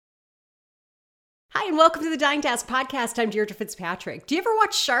Hi, and welcome to the Dying to Ask podcast. I'm Deirdre Fitzpatrick. Do you ever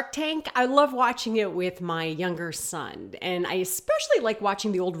watch Shark Tank? I love watching it with my younger son, and I especially like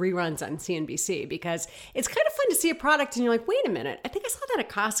watching the old reruns on CNBC because it's kind of fun to see a product and you're like, wait a minute, I think I saw that at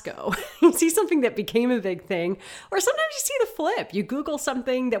Costco. You see something that became a big thing, or sometimes you see the flip. You Google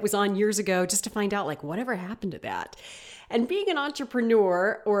something that was on years ago just to find out, like, whatever happened to that? And being an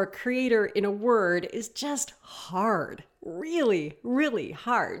entrepreneur or a creator in a word is just hard. Really, really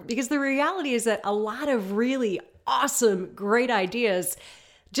hard. Because the reality is that a lot of really awesome, great ideas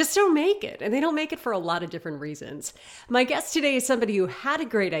just don't make it. And they don't make it for a lot of different reasons. My guest today is somebody who had a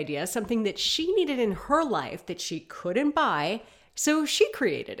great idea, something that she needed in her life that she couldn't buy. So she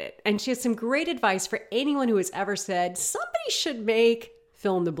created it. And she has some great advice for anyone who has ever said, somebody should make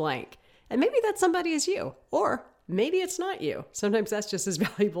fill in the blank. And maybe that somebody is you, or maybe it's not you. Sometimes that's just as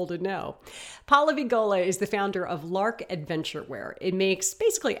valuable to know. Pallavi Gola is the founder of Lark Adventure Wear. It makes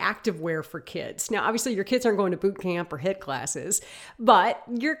basically activewear for kids. Now, obviously, your kids aren't going to boot camp or HIIT classes, but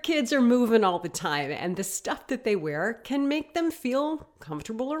your kids are moving all the time, and the stuff that they wear can make them feel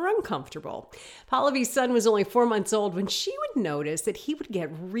comfortable or uncomfortable. Pallavi's son was only 4 months old when she would notice that he would get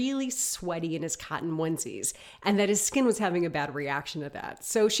really sweaty in his cotton onesies and that his skin was having a bad reaction to that.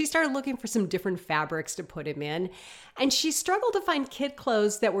 So she started looking for some different fabrics to put him in, and she struggled to find kid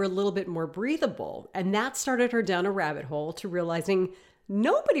clothes that were a little bit more breathable. And that started her down a rabbit hole to realizing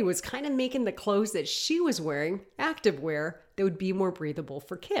nobody was kind of making the clothes that she was wearing, activewear, that would be more breathable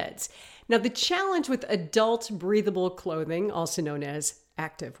for kids. Now, the challenge with adult breathable clothing, also known as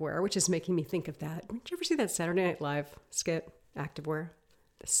activewear, which is making me think of that. Did you ever see that Saturday Night Live skit, Activewear?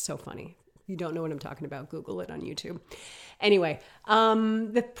 That's so funny. If you don't know what I'm talking about, Google it on YouTube. Anyway,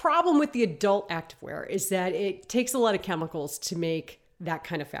 the problem with the adult activewear is that it takes a lot of chemicals to make that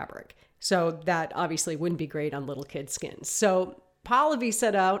kind of fabric. So that obviously wouldn't be great on little kids' skins. So Pallavi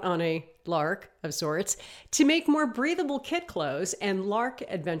set out on a lark of sorts to make more breathable kid clothes, and Lark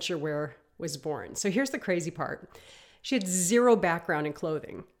Adventure Wear was born. So here's the crazy part. She had zero background in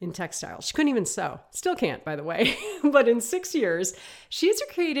clothing, in textiles. She couldn't even sew. Still can't, by the way. But in 6 years, she has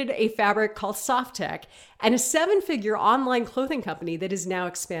created a fabric called Softtech and a 7-figure online clothing company that is now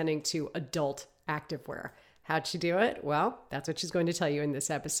expanding to adult activewear. How'd she do it? Well, that's what she's going to tell you in this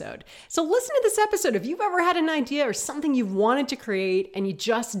episode. So listen to this episode if you've ever had an idea or something you've wanted to create and you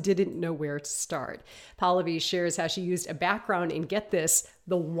just didn't know where to start. Pallavi shares how she used a background in, get this,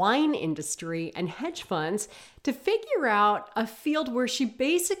 the wine industry and hedge funds to figure out a field where she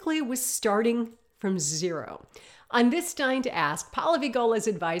basically was starting from zero. On this Dying to Ask, Pallavi Gola's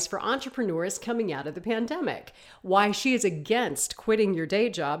advice for entrepreneurs coming out of the pandemic, why she is against quitting your day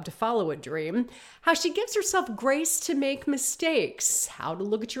job to follow a dream, how she gives herself grace to make mistakes, how to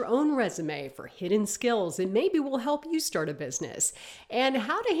look at your own resume for hidden skills and maybe will help you start a business, and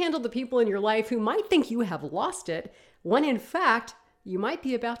how to handle the people in your life who might think you have lost it, when in fact, you might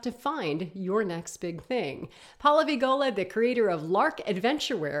be about to find your next big thing. Pallavi Gola, the creator of Lark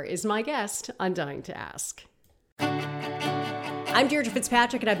Adventure Wear, is my guest on Dying to Ask. I'm Deirdre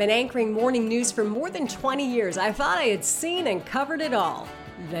Fitzpatrick, and I've been anchoring morning news for more than 20 years. I thought I had seen and covered it all.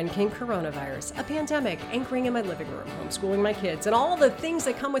 Then came coronavirus, a pandemic, anchoring in my living room, homeschooling my kids, and all the things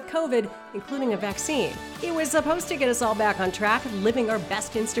that come with COVID, including a vaccine. It was supposed to get us all back on track, living our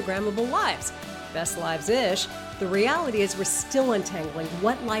best Instagrammable lives. Best lives-ish. The reality is we're still untangling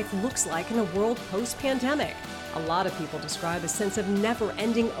what life looks like in a world post-pandemic. A lot of people describe a sense of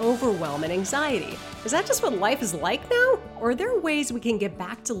never-ending overwhelm and anxiety. Is that just what life is like now? Or are there ways we can get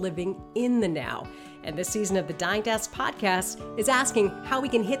back to living in the now? And this season of the Dying to Ask podcast is asking how we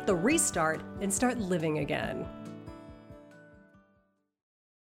can hit the restart and start living again.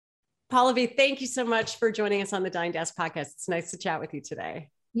 Pallavi, thank you so much for joining us on the Dying to Ask podcast. It's nice to chat with you today.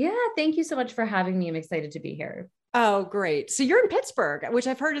 Yeah, thank you so much for having me. I'm excited to be here. Oh, great. So you're in Pittsburgh, which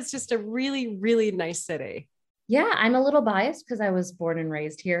I've heard is just a really, really nice city. Yeah, I'm a little biased because I was born and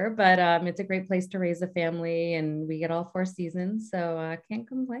raised here, but it's a great place to raise a family and we get all 4 seasons, so I can't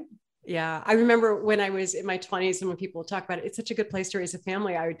complain. Yeah, I remember when I was in my 20s and when people talk about it, it's such a good place to raise a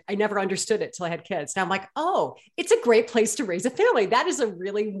family. I never understood it till I had kids. Now I'm like, oh, it's a great place to raise a family. That is a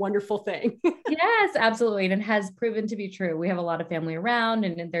really wonderful thing. Yes, absolutely. And it has proven to be true. We have a lot of family around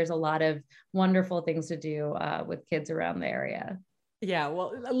and there's a lot of wonderful things to do with kids around the area. Yeah,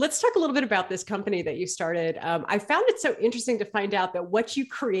 well, let's talk a little bit about this company that you started. I found it so interesting to find out that what you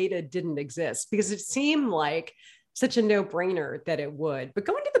created didn't exist because it seemed like such a no-brainer that it would. But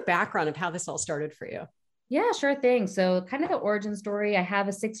go into the background of how this all started for you. Yeah, sure thing. So, kind of the origin story. I have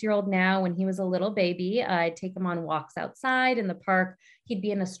a 6-year-old now. When he was a little baby, I'd take him on walks outside in the park. He'd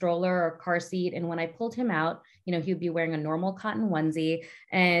be in a stroller or car seat. And when I pulled him out, he would be wearing a normal cotton onesie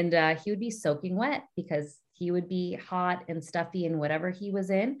and he would be soaking wet because he would be hot and stuffy in whatever he was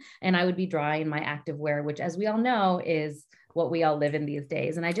in. And I would be dry in my active wear, which, as we all know, is what we all live in these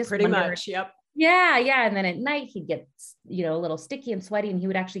days. And I just Pretty wondered, much. Yep. yeah, yeah. And then at night he'd get, a little sticky and sweaty, and he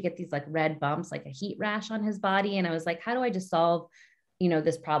would actually get these like red bumps, like a heat rash on his body. And I was like, how do I just solve,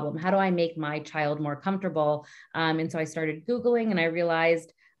 this problem? How do I make my child more comfortable? And so I started Googling and I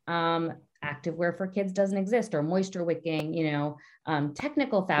realized activewear for kids doesn't exist, or moisture wicking,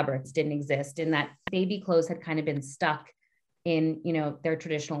 technical fabrics didn't exist, and that baby clothes had kind of been stuck in their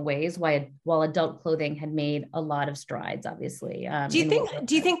traditional ways, while adult clothing had made a lot of strides, obviously. Do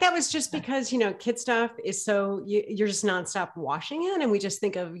you think that was just because kid stuff is so you're just nonstop washing it, and we just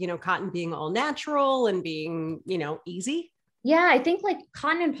think of cotton being all natural and being easy? Yeah, I think like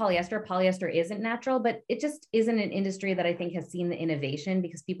cotton and polyester isn't natural, but it just isn't an industry that I think has seen the innovation,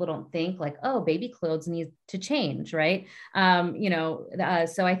 because people don't think like, oh, baby clothes need to change, right?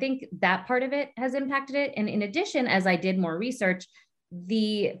 So I think that part of it has impacted it. And in addition, as I did more research,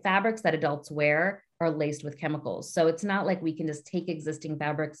 the fabrics that adults wear are laced with chemicals. So it's not like we can just take existing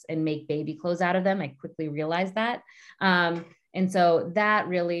fabrics and make baby clothes out of them. I quickly realized that. And so that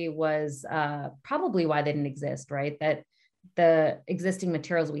really was probably why they didn't exist, right? That the existing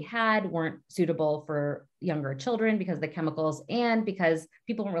materials we had weren't suitable for younger children because of the chemicals, and because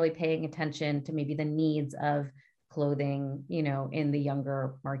people weren't really paying attention to maybe the needs of clothing, in the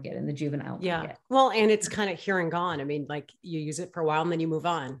younger market, in the juvenile market. Well, and it's kind of here and gone. I mean, like you use it for a while and then you move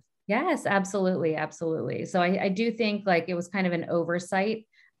on. Yes, absolutely. Absolutely. So I do think like it was kind of an oversight.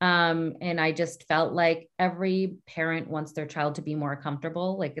 And I just felt like every parent wants their child to be more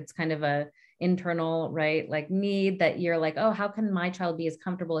comfortable. Like it's kind of a internal, right? Like need that you're like, oh, how can my child be as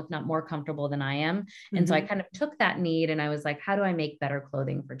comfortable, if not more comfortable than I am? And so I kind of took that need and I was like, how do I make better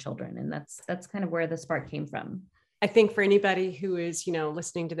clothing for children? And that's kind of where the spark came from. I think for anybody who is,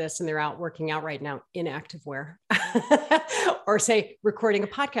 listening to this and they're out working out right now in activewear, or say recording a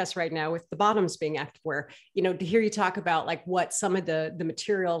podcast right now with the bottoms being activewear, to hear you talk about like what some of the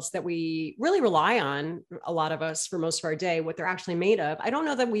materials that we really rely on, a lot of us for most of our day, what they're actually made of. I don't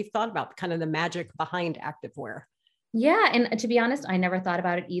know that we've thought about kind of the magic behind activewear. Yeah. And to be honest, I never thought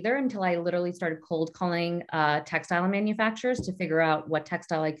about it either until I literally started cold calling textile manufacturers to figure out what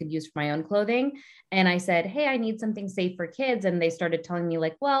textile I could use for my own clothing. And I said, hey, I need something safe for kids. And they started telling me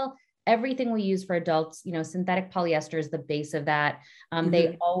like, well, everything we use for adults, synthetic polyester is the base of that.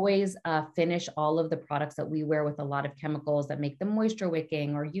 They always finish all of the products that we wear with a lot of chemicals that make them moisture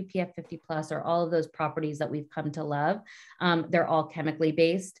wicking or UPF 50 plus, or all of those properties that we've come to love. They're all chemically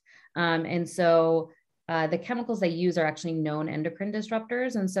based. And so the chemicals they use are actually known endocrine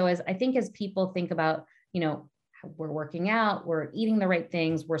disruptors. And so as people think about, we're working out, we're eating the right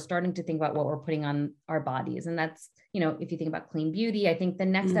things, we're starting to think about what we're putting on our bodies. And that's, if you think about clean beauty, I think the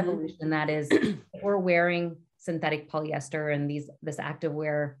next evolution in that is we're wearing synthetic polyester and this active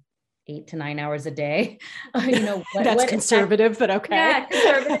wear 8 to 9 hours a day. That's conservative, but okay. Yeah,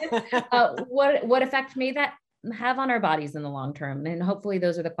 conservative. What effect may that have on our bodies in the long term? And hopefully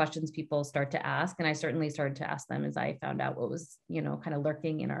those are the questions people start to ask. And I certainly started to ask them as I found out what was, kind of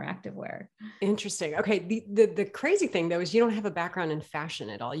lurking in our activewear. Interesting. Okay. The crazy thing though, is you don't have a background in fashion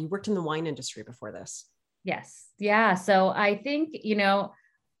at all. You worked in the wine industry before this. Yes. Yeah. So I think,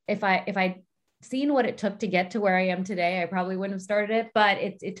 if I'd seen what it took to get to where I am today, I probably wouldn't have started it, but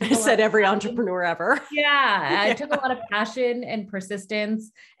it took said every entrepreneur ever. Yeah. It took a lot of passion and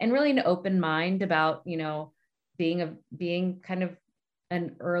persistence and really an open mind about, being kind of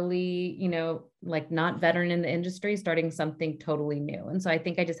an early, like not veteran in the industry, starting something totally new. And so I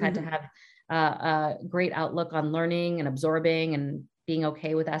think I just had to have a great outlook on learning and absorbing and being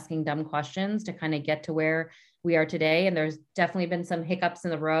okay with asking dumb questions to kind of get to where we are today. And there's definitely been some hiccups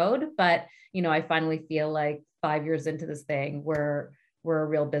in the road, but, I finally feel like 5 years into this thing, we're a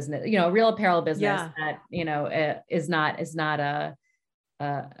real business, a real apparel business that, is not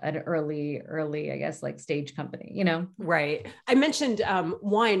an early, I guess, like stage company, Right. I mentioned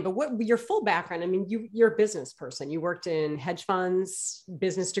wine, but what your full background? I mean, you're a business person. You worked in hedge funds,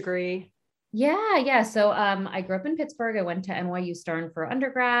 business degree. Yeah. So I grew up in Pittsburgh. I went to NYU Stern for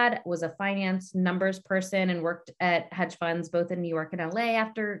undergrad, was a finance numbers person, and worked at hedge funds both in New York and LA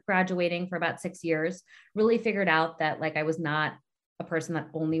after graduating for about 6 years. Really figured out that like I was not a person that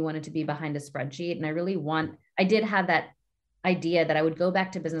only wanted to be behind a spreadsheet. And I did have that idea that I would go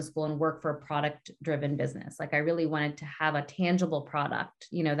back to business school and work for a product driven business. Like I really wanted to have a tangible product,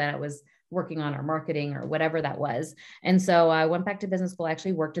 that it was working on our marketing or whatever that was. And so I went back to business school. I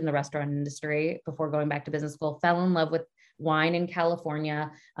actually worked in the restaurant industry before going back to business school, fell in love with wine in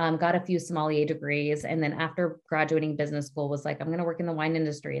California, got a few sommelier degrees. And then after graduating business school was like, I'm going to work in the wine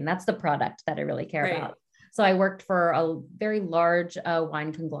industry. And that's the product that I really care about. So I worked for a very large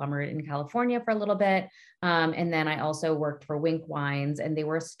wine conglomerate in California for a little bit. And then I also worked for Wink Wines, and they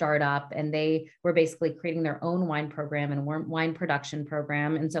were a startup, and they were basically creating their own wine program and wine production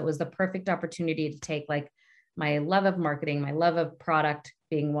program. And so it was the perfect opportunity to take like my love of marketing, my love of product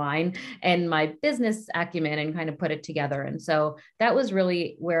being wine, and my business acumen and kind of put it together. And so that was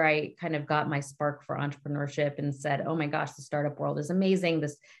really where I kind of got my spark for entrepreneurship and said, oh my gosh, the startup world is amazing.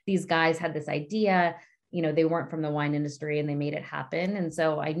 These guys had this idea, you know, they weren't from the wine industry and they made it happen. And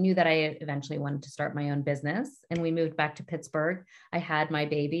so I knew that I eventually wanted to start my own business, and we moved back to Pittsburgh. I had my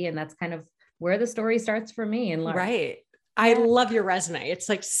baby, and that's kind of where the story starts for me. And right. I love your resume. It's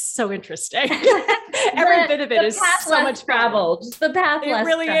like so interesting. Every bit of it is so much travel. Just the path. It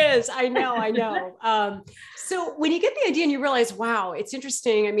really is. I know. So when you get the idea and you realize, wow, it's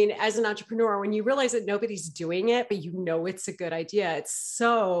interesting. I mean, as an entrepreneur, when you realize that nobody's doing it, but you know, it's a good idea. It's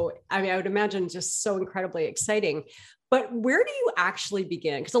so, I mean, I would imagine just so incredibly exciting. But where do you actually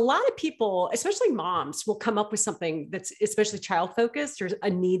begin? Because a lot of people, especially moms, will come up with something that's especially child focused or a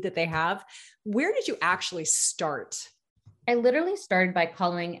need that they have. Where did you actually start? I literally started by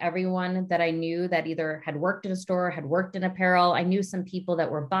calling everyone that I knew that either had worked in a store, had worked in apparel. I knew some people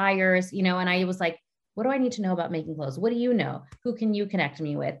that were buyers, you know, and I was like, what do I need to know about making clothes? What do you know? Who can you connect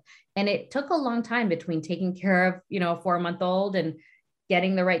me with? And it took a long time between taking care of, you know, a 4-month-old and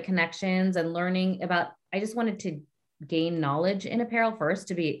getting the right connections and learning about, I just wanted to gain knowledge in apparel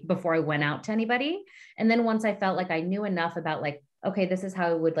first before I went out to anybody. And then once I felt like I knew enough about like, okay, this is how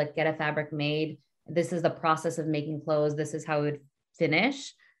I would like get a fabric made. This is the process of making clothes. This is how it would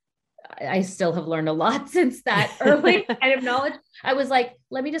finish. I still have learned a lot since that early kind of knowledge. I was like,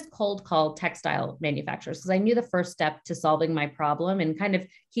 let me just cold call textile manufacturers, because I knew the first step to solving my problem and kind of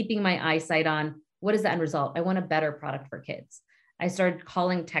keeping my eyesight on what is the end result. I want a better product for kids. I started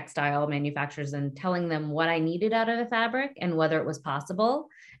calling textile manufacturers and telling them what I needed out of the fabric and whether it was possible.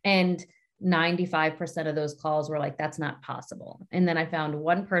 And 95% of those calls were like, that's not possible. And then I found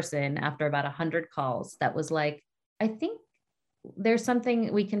one person after about 100 calls that was like, I think there's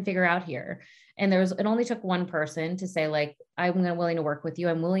something we can figure out here. And it only took one person to say like, I'm willing to work with you.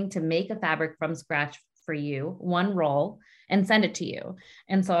 I'm willing to make a fabric from scratch for you, one roll, and send it to you.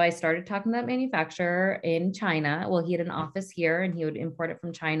 And so I started talking to that manufacturer in China. Well, he had an office here and he would import it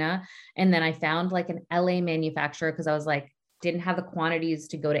from China. And then I found like an LA manufacturer, because I was like, didn't have the quantities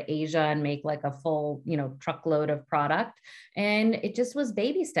to go to Asia and make like a full, you know, truckload of product. And it just was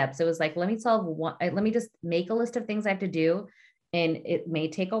baby steps. It was like, let me just make a list of things I have to do. And it may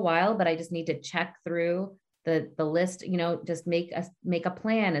take a while, but I just need to check through the list, you know, just make a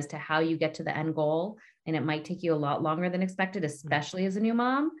plan as to how you get to the end goal. And it might take you a lot longer than expected, especially as a new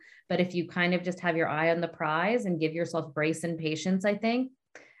mom. But if you kind of just have your eye on the prize and give yourself grace and patience, I think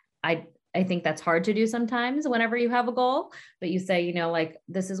that's hard to do sometimes whenever you have a goal, but you say, you know, like,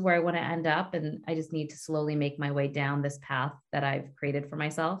 this is where I want to end up. And I just need to slowly make my way down this path that I've created for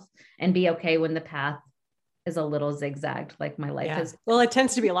myself, and be okay when the path is a little zigzagged, like my life is. Well, it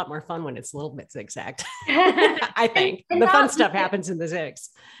tends to be a lot more fun when it's a little bit zigzagged. I think the fun stuff happens in the zigs.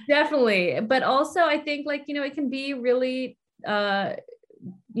 Definitely. But also I think like, you know, it can be really,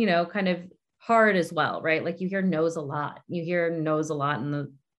 you know, kind of hard as well, right? Like you hear no's a lot. You hear no's a lot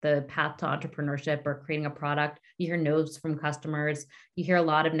in the path to entrepreneurship or creating a product. You hear no's from customers. You hear a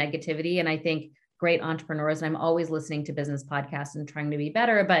lot of negativity. And I think great entrepreneurs, and I'm always listening to business podcasts and trying to be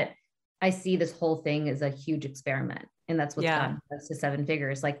better, but I see this whole thing as a huge experiment. And that's what's gotten us to 7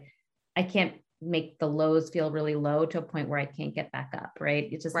 figures. Like I can't make the lows feel really low to a point where I can't get back up, right?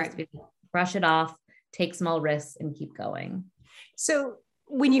 It just has to be brush it off, take small risks and keep going. So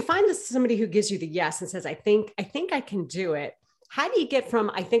when you find somebody who gives you the yes and says, I think I can do it, how do you get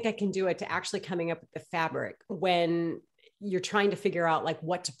from, I think I can do it, to actually coming up with the fabric when you're trying to figure out like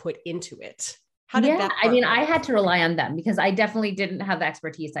what to put into it? How did that I mean, I had to rely on them because I definitely didn't have the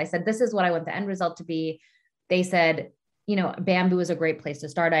expertise. I said, this is what I want the end result to be. They said, you know, bamboo is a great place to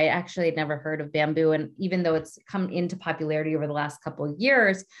start. I actually had never heard of bamboo. And even though it's come into popularity over the last couple of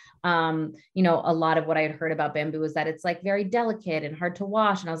years, you know, a lot of what I had heard about bamboo is that it's like very delicate and hard to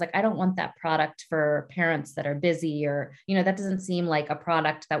wash. And I was like, I don't want that product for parents that are busy, or, you know, that doesn't seem like a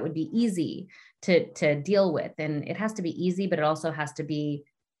product that would be easy to deal with. And it has to be easy, but it also has to be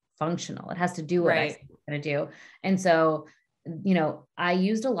functional. It has to do what I'm going to do. And so, you know, I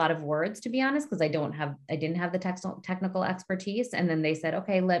used a lot of words, to be honest, because I didn't have the technical expertise. And then they said,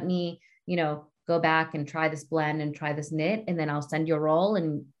 okay, let me go back and try this blend and try this knit, and then I'll send you a roll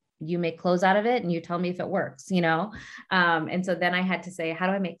and you make clothes out of it and you tell me if it works. And so then I had to say, how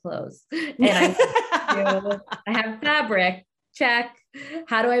do I make clothes? And I have fabric, check.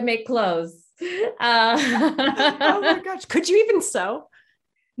 How do I make clothes? Oh my gosh. Could you even sew?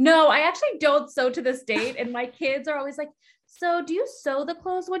 No, I actually don't sew to this date. And my kids are always like, so do you sew the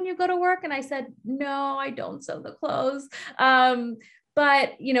clothes when you go to work? And I said, no, I don't sew the clothes.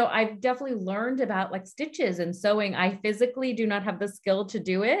 But, I've definitely learned about like stitches and sewing. I physically do not have the skill to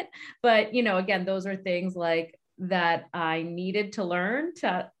do it. But, again, those are things like that I needed to learn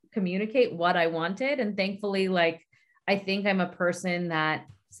to communicate what I wanted. And thankfully, like, I think I'm a person that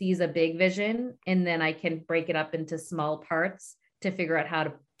sees a big vision and then I can break it up into small parts to figure out how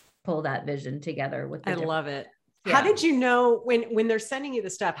to pull that vision together with I love it. Yeah. How did you know when they're sending you the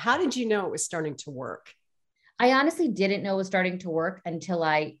stuff, how did you know it was starting to work? I honestly didn't know it was starting to work until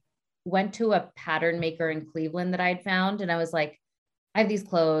I went to a pattern maker in Cleveland that I'd found. And I was like, I have these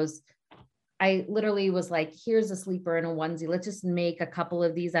clothes. I literally was like, here's a sleeper and a onesie. Let's just make a couple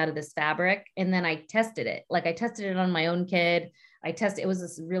of these out of this fabric. And then I tested it. Like I tested it on my own kid. It was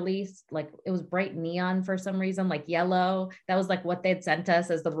this really like, it was bright neon for some reason, like yellow. That was like what they'd sent us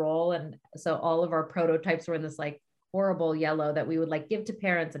as the roll. And so all of our prototypes were in this like horrible yellow that we would like give to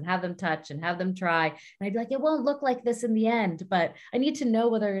parents and have them touch and have them try. And I'd be like, it won't look like this in the end, but I need to know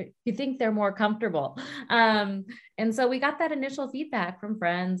whether you think they're more comfortable. And so we got that initial feedback from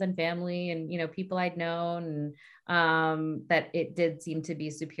friends and family and, people I'd known, and that it did seem to be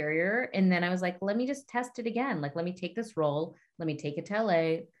superior. And then I was like, let me just test it again. Like, let me take this roll, let me take it to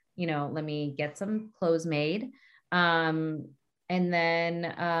LA, let me get some clothes made. And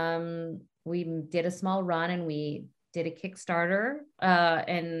then we did a small run and we did a Kickstarter.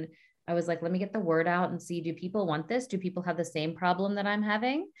 And I was like, let me get the word out and see, do people want this? Do people have the same problem that I'm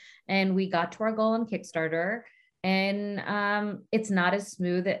having? And we got to our goal on Kickstarter. And it's not as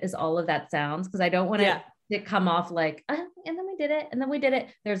smooth as all of that sounds, because I don't want to come off like, and then we did it. And then we did it.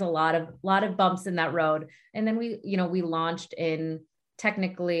 There's a lot of bumps in that road. And then we launched in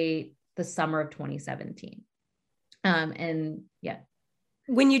technically the summer of 2017. And yeah.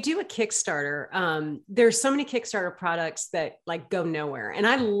 When you do a Kickstarter, there's so many Kickstarter products that like go nowhere. And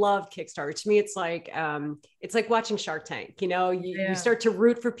I love Kickstarter. To me, it's like watching Shark Tank. You start to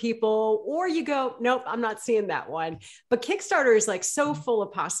root for people, or you go, nope, I'm not seeing that one. But Kickstarter is like so full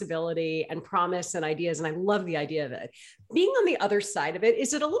of possibility and promise and ideas. And I love the idea of it. Being on the other side of it,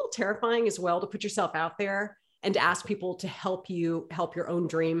 is it a little terrifying as well to put yourself out there and to ask people to help your own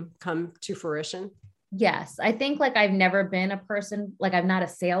dream come to fruition? Yes. I think like I've never been a person, like I'm not a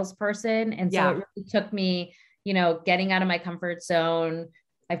salesperson. And so it really took me, getting out of my comfort zone.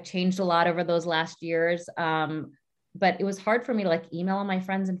 I've changed a lot over those last years. But it was hard for me to like email my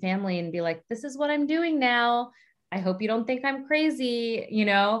friends and family and be like, this is what I'm doing now. I hope you don't think I'm crazy,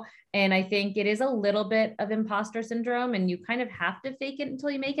 And I think it is a little bit of imposter syndrome, and you kind of have to fake it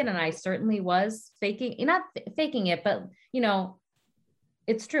until you make it. And I certainly was not faking it, but,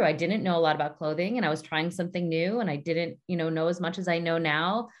 it's true. I didn't know a lot about clothing and I was trying something new, and I didn't, know as much as I know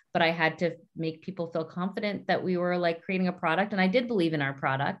now, but I had to make people feel confident that we were like creating a product. And I did believe in our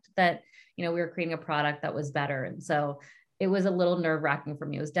product, that, we were creating a product that was better. And so it was a little nerve-wracking for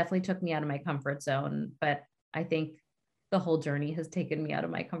me. It was definitely took me out of my comfort zone, but I think the whole journey has taken me out of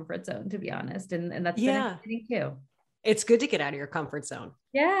my comfort zone, to be honest. And that's been exciting too. It's good to get out of your comfort zone.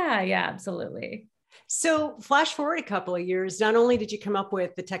 Yeah, absolutely. So flash forward a couple of years, not only did you come up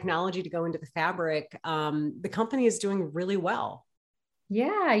with the technology to go into the fabric, the company is doing really well.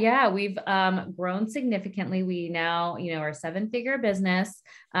 Yeah. We've grown significantly. We now, are a 7-figure business.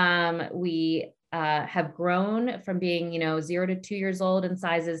 We have grown from being, 0 to 2 years old in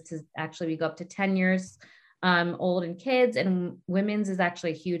sizes to actually we go up to 10 years old in kids, and women's is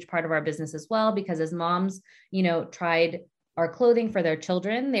actually a huge part of our business as well, because as moms, tried our clothing for their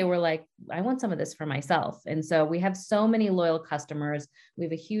children, they were like, I want some of this for myself. And so we have so many loyal customers. We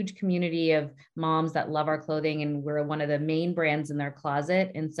have a huge community of moms that love our clothing, and we're one of the main brands in their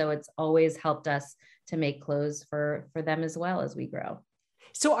closet. And so it's always helped us to make clothes for them as well as we grow.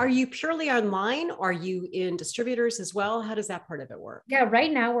 So are you purely online? Are you in distributors as well? How does that part of it work? Yeah,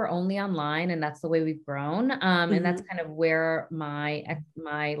 right now we're only online, and that's the way we've grown. And that's kind of where my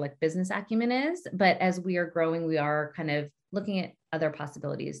like business acumen is. But as we are growing, we are kind of looking at other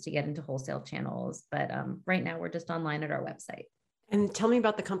possibilities to get into wholesale channels. But right now we're just online at our website. And tell me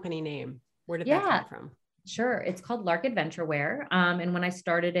about the company name. Where did that come from? Sure. It's called Lark Adventure Wear. And when I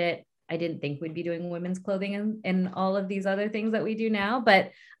started it, I didn't think we'd be doing women's clothing and all of these other things that we do now.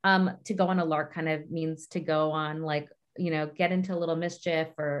 But to go on a lark kind of means to go on like get into a little mischief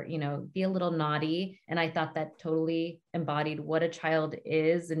or, be a little naughty. And I thought that totally embodied what a child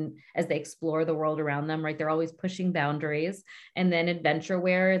is. And as they explore the world around them, right, they're always pushing boundaries. And then adventure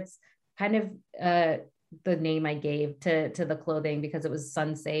wear, it's kind of the name I gave to the clothing because it was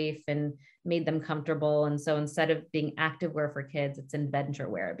sun safe and made them comfortable. And so instead of being active wear for kids, it's adventure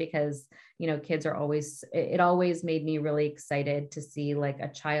wear because, kids are always, it always made me really excited to see like a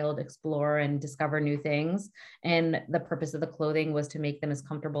child explore and discover new things. And the purpose of the clothing was to make them as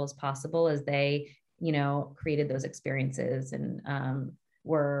comfortable as possible as they, created those experiences and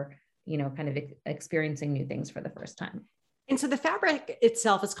were, kind of experiencing new things for the first time. And so the fabric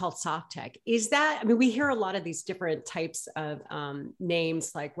itself is called Softech. Is that, I mean, we hear a lot of these different types of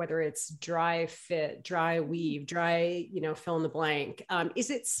names, like whether it's dry fit, dry weave, dry, fill in the blank. Is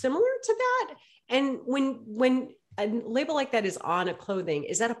it similar to that? And when a label like that is on a clothing,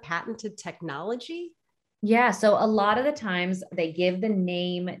 is that a patented technology? Yeah. So a lot of the times they give the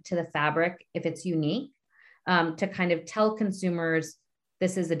name to the fabric if it's unique, to kind of tell consumers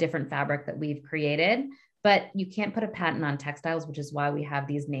this is a different fabric that we've created. But you can't put a patent on textiles, which is why we have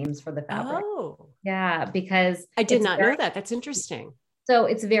these names for the fabric. Oh, yeah, because I did not know that. That's interesting. So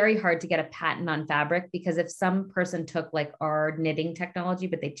it's very hard to get a patent on fabric because if some person took like our knitting technology,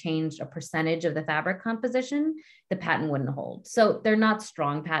 but they changed a percentage of the fabric composition, the patent wouldn't hold. So they're not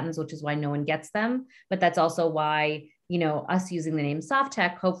strong patents, which is why no one gets them. But that's also why, us using the name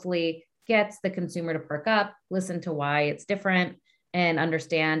Softech hopefully gets the consumer to perk up, listen to why it's different, and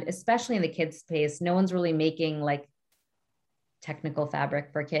understand, especially in the kids space, no one's really making like technical fabric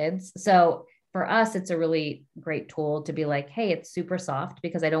for kids. So for us, it's a really great tool to be like, hey, it's super soft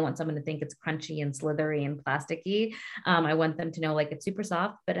because I don't want someone to think it's crunchy and slithery and plasticky. I want them to know like it's super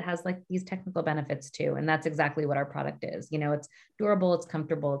soft, but it has like these technical benefits too. And that's exactly what our product is. It's durable, it's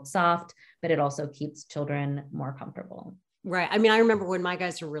comfortable, it's soft, but it also keeps children more comfortable. Right. I mean, I remember when my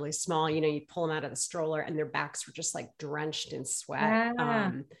guys were really small, you pull them out of the stroller and their backs were just like drenched in sweat.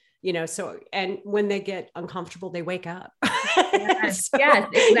 Yeah. So, and when they get uncomfortable, they wake up. Yes, So, yes,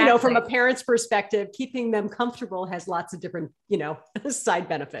 exactly. From a parent's perspective, keeping them comfortable has lots of different, side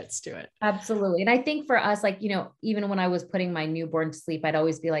benefits to it. Absolutely. And I think for us, like, even when I was putting my newborn to sleep, I'd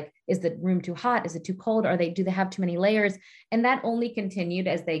always be like, is the room too hot? Is it too cold? Do they have too many layers? And that only continued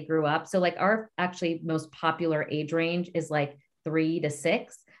as they grew up. So like our actually most popular age range is like 3 to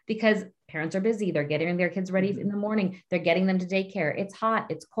 6, because parents are busy. They're getting their kids ready in the morning. They're getting them to daycare. It's hot,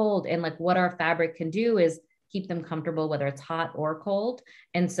 it's cold. And like what our fabric can do is keep them comfortable, whether it's hot or cold.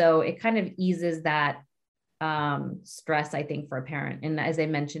 And so it kind of eases that stress, I think, for a parent. And as I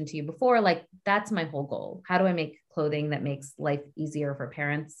mentioned to you before, like that's my whole goal. How do I make clothing that makes life easier for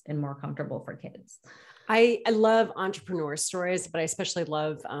parents and more comfortable for kids? I love entrepreneur stories, but I especially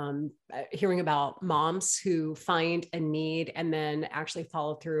love hearing about moms who find a need and then actually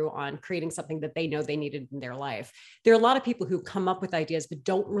follow through on creating something that they know they needed in their life. There are a lot of people who come up with ideas, but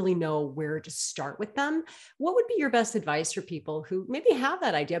don't really know where to start with them. What would be your best advice for people who maybe have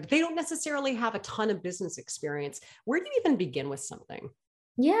that idea, but they don't necessarily have a ton of business experience? Where do you even begin with something?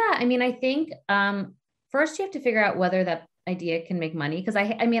 Yeah. I mean, I think first you have to figure out whether that idea can make money. Cause I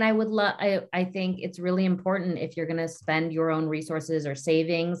think it's really important if you're going to spend your own resources or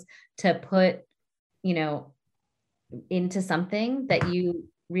savings to put, into something that you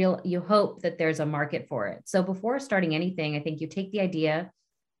hope that there's a market for it. So before starting anything, I think you take the idea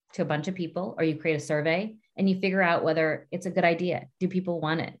to a bunch of people or you create a survey and you figure out whether it's a good idea. Do people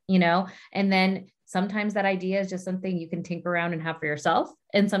want it? And then sometimes that idea is just something you can tinker around and have for yourself.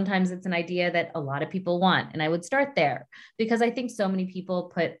 And sometimes it's an idea that a lot of people want. And I would start there because I think so many people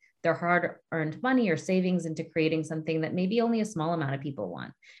put their hard-earned money or savings into creating something that maybe only a small amount of people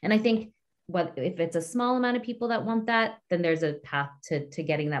want. And I think if it's a small amount of people that want that, then there's a path to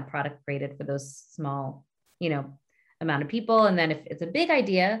getting that product created for those small, amount of people. And then if it's a big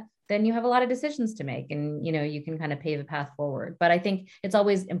idea, then you have a lot of decisions to make and, you can kind of pave a path forward. But I think it's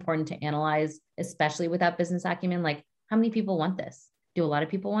always important to analyze, especially without business acumen, like how many people want this? Do a lot of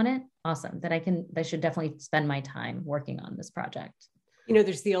people want it? Awesome. Then I should definitely spend my time working on this project.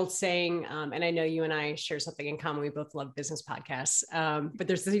 There's the old saying, and I know you and I share something in common. We both love business podcasts, but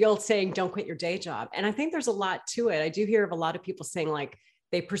there's the old saying, don't quit your day job. And I think there's a lot to it. I do hear of a lot of people saying like,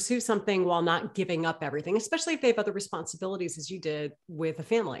 they pursue something while not giving up everything, especially if they have other responsibilities as you did with a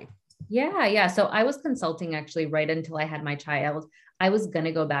family. Yeah. Yeah. So I was consulting actually right until I had my child. I was going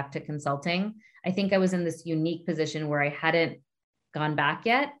to go back to consulting. I think I was in this unique position where I hadn't gone back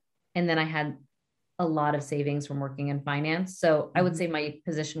yet. And then I had a lot of savings from working in finance. So I would say my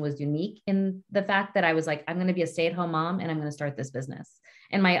position was unique in the fact that I was like, I'm going to be a stay-at-home mom and I'm going to start this business.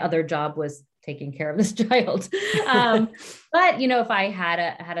 And my other job was taking care of this child. But if I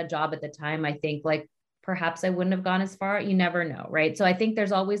had a job at the time, I think like perhaps I wouldn't have gone as far. You never know. Right. So I think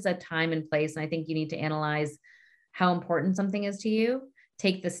there's always a time and place. And I think you need to analyze how important something is to you.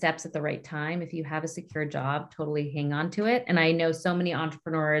 Take the steps at the right time. If you have a secure job, totally hang on to it. And I know so many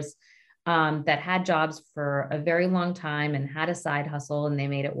entrepreneurs that had jobs for a very long time and had a side hustle and they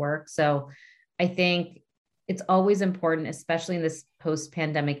made it work. So I think it's always important, especially in this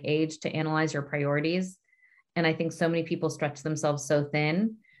post-pandemic age, to analyze your priorities. And I think so many people stretch themselves so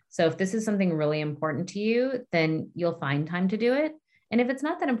thin. So if this is something really important to you, then you'll find time to do it. And if it's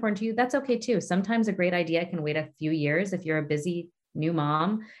not that important to you, that's okay too. Sometimes a great idea can wait a few years if you're a busy new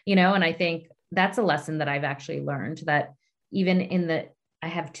mom, and I think that's a lesson that I've actually learned, that even I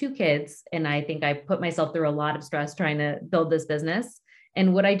have 2 kids and I think I put myself through a lot of stress trying to build this business.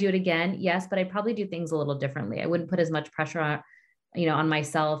 And would I do it again? Yes, but I probably do things a little differently. I wouldn't put as much pressure on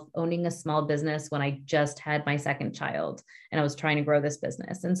myself owning a small business when I just had my second child and I was trying to grow this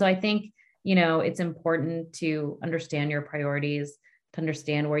business. And so I think, it's important to understand your priorities, to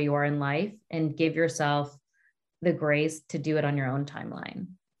understand where you are in life and give yourself the grace to do it on your own timeline.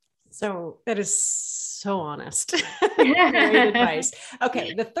 So that is so honest. Great advice.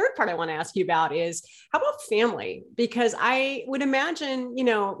 Okay. The third part I want to ask you about is, how about family? Because I would imagine,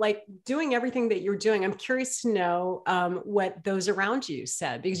 like doing everything that you're doing, I'm curious to know what those around you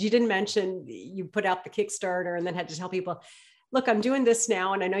said, because you didn't mention you put out the Kickstarter and then had to tell people, look, I'm doing this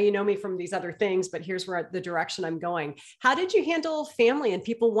now. And I know you know me from these other things, but here's where the direction I'm going. How did you handle family and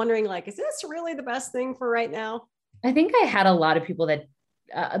people wondering like, is this really the best thing for right now? I think I had a lot of people that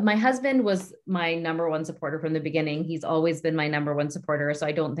my husband was my number one supporter from the beginning. He's always been my number one supporter. So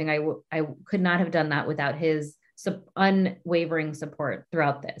I don't think I could not have done that without his unwavering support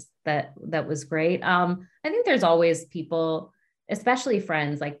throughout this. That was great. I think there's always people, especially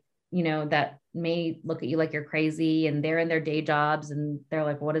friends, like, that may look at you like you're crazy and they're in their day jobs and they're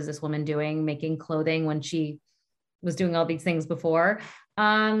like, what is this woman doing making clothing when she was doing all these things before?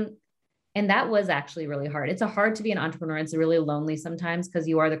 And that was actually really hard. It's hard to be an entrepreneur. It's really lonely sometimes because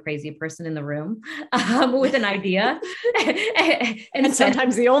you are the crazy person in the room with an idea. and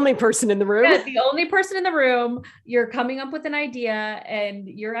sometimes the only person in the room. Yeah, the only person in the room. You're coming up with an idea and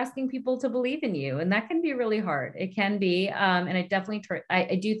you're asking people to believe in you. And that can be really hard. It can be. And I definitely,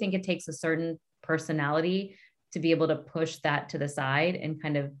 I do think it takes a certain personality to be able to push that to the side and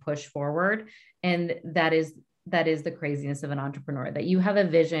kind of push forward. And that is the craziness of an entrepreneur, that you have a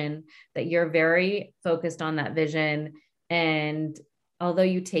vision, that you're very focused on that vision. And although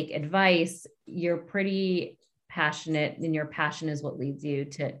you take advice, you're pretty passionate, and your passion is what leads you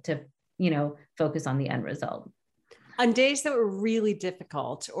to focus on the end result. On days that were really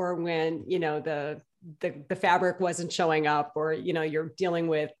difficult, or when, the fabric wasn't showing up, or, you're dealing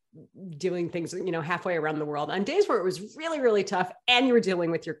with doing things, halfway around the world, on days where it was really, really tough and you were dealing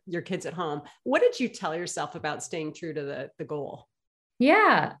with your kids at home, what did you tell yourself about staying true to the goal?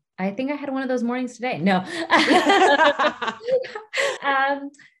 Yeah, I think I had one of those mornings today. No.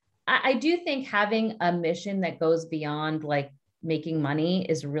 I do think having a mission that goes beyond like making money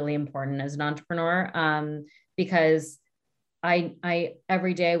is really important as an entrepreneur, because I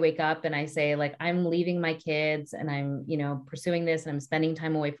every day I wake up and I say, like, I'm leaving my kids and I'm, pursuing this, and I'm spending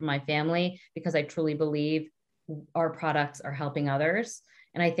time away from my family because I truly believe our products are helping others.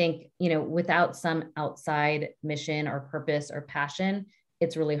 And I think, without some outside mission or purpose or passion,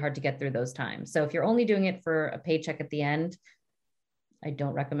 it's really hard to get through those times. So if you're only doing it for a paycheck at the end, I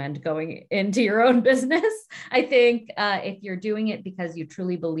don't recommend going into your own business. I think if you're doing it because you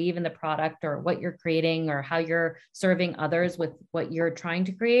truly believe in the product or what you're creating or how you're serving others with what you're trying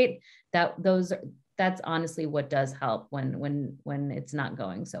to create, that's honestly what does help when it's not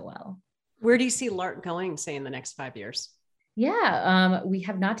going so well. Where do you see Lark going, say, in the next 5 years? Yeah, we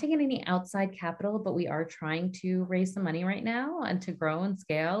have not taken any outside capital, but we are trying to raise some money right now and to grow and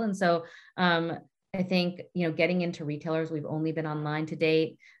scale. And so I think, getting into retailers, we've only been online to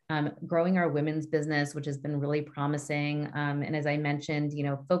date, growing our women's business, which has been really promising. And as I mentioned,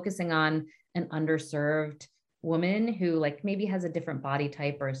 focusing on an underserved woman who like maybe has a different body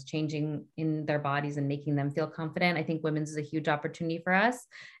type or is changing in their bodies and making them feel confident. I think women's is a huge opportunity for us.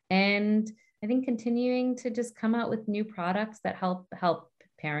 And I think continuing to just come out with new products that help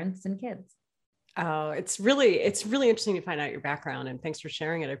parents and kids. Oh, it's really interesting to find out your background, and thanks for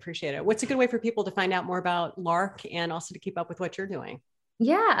sharing it. I appreciate it. What's a good way for people to find out more about Lark and also to keep up with what you're doing?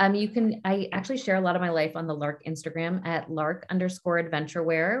 Yeah, I actually share a lot of my life on the Lark Instagram at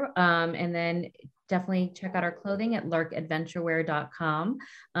Lark_adventurewear. And then definitely check out our clothing at larkadventurewear.com.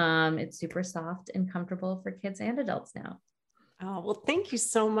 It's super soft and comfortable for kids and adults now. Oh, well, thank you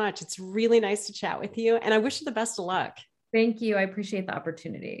so much. It's really nice to chat with you, and I wish you the best of luck. Thank you. I appreciate the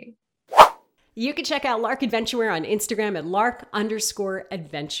opportunity. You can check out Lark Adventurewear on Instagram at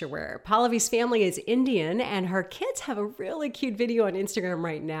Lark_adventurewear. Pallavi's family is Indian, and her kids have a really cute video on Instagram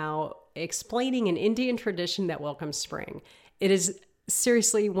right now explaining an Indian tradition that welcomes spring. It is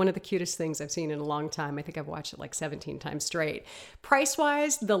seriously one of the cutest things I've seen in a long time. I think I've watched it like 17 times straight.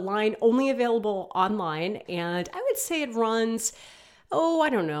 Price-wise, the line only available online, and I would say it runs, I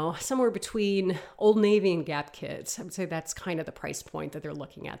don't know, somewhere between Old Navy and Gap Kids. I would say that's kind of the price point that they're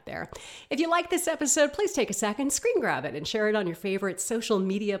looking at there. If you like this episode, please take a second, screen grab it, and share it on your favorite social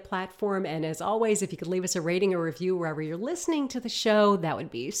media platform. And as always, if you could leave us a rating or review wherever you're listening to the show, that would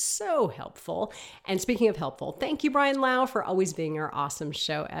be so helpful. And speaking of helpful, thank you, Brian Lau, for always being our awesome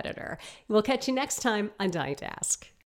show editor. We'll catch you next time on Dying to Ask.